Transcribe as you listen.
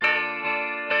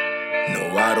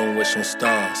I don't wish on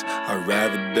stars. I'd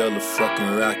rather build a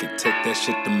fucking rocket, take that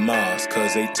shit to Mars.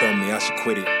 Cause they told me I should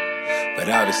quit it, but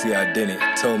obviously I didn't.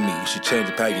 Told me you should change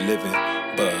up how you living,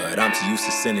 but I'm too used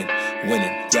to sinning,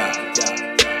 winning, yeah.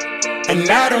 And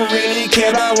I don't really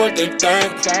care about what they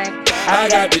think. I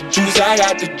got the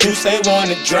juice they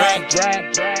wanna drink.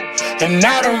 And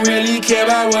I don't really care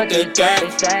about what they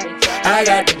think. I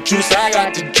got the juice,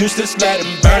 let's let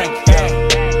them burn.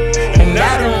 And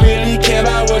I don't really care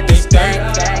about what they think.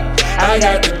 I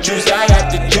got the juice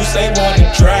they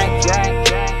wanna drink.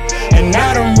 And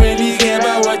I don't really care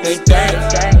about what they think.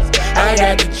 I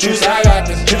got the juice,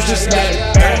 just let it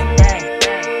burn.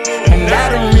 And I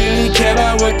don't really care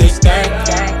about what they think.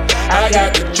 I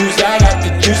got the juice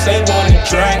they wanna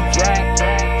drink.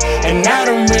 And I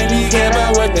don't really care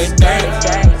about what they think.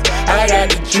 I got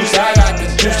the juice,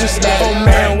 just let it burn. Oh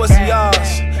man, what's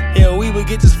yours? Yeah, we would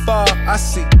get this far. I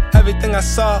see everything I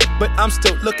saw, but I'm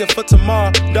still looking for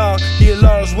tomorrow, dog. The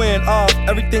alarms went off,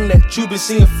 everything that you been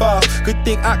seeing fall. Good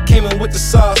thing I came in with the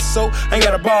sauce, so I ain't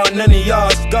gotta borrow none of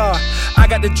y'all's. God, I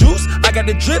got the juice, I got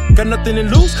the drip, got nothing to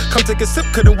lose. Come take a sip,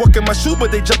 couldn't walk in my shoe,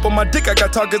 but they jump on my dick. I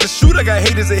got targets to shoot, I got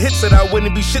haters that hit, said I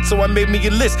wouldn't be shit, so I made me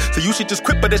a list. So you should just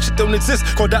quit, but that shit don't exist.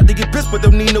 Called out to get pissed, but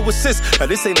don't need no assist. Now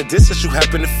this ain't a diss, just you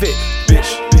happen to fit,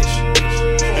 bitch.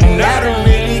 And I don't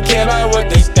really care about what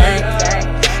they think.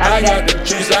 I got the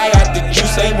juice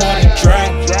they wanna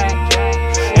drink.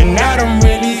 And I don't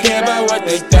really care about what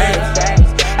they think.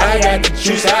 I got the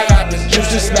juice,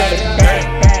 just let it burn.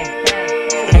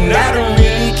 And I don't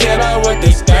really care about what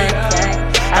they think.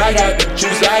 I got the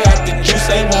juice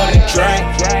they wanna drink.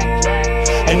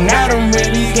 And I don't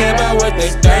really care about what they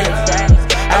think.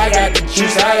 I got the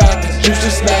juice,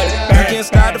 just let it burn. You can't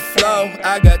stop the flow,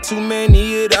 I got too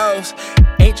many of those.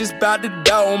 Ain't just about the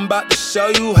dough, I'm about to show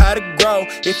you how to grow.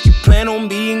 If you plan on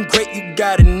being great, you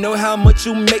gotta know how much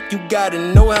you make. You gotta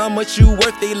know how much you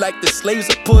worth. They like the slaves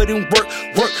I put in work.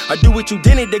 I do what you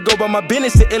didn't, they go by my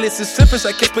business. The illest is syphilis,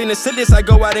 I can explain the silliest. I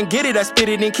go out and get it, I spit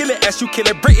it and kill it. As you kill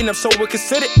it, Britain, I'm so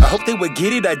considered. I hope they would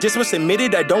get it, I just must admit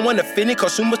it. I don't wanna finish,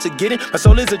 cause too much to get it. My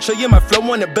soul is a trillion, my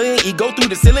flow on a billion. Ego through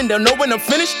the ceiling, they'll know when I'm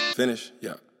finished. Finish,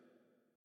 yeah.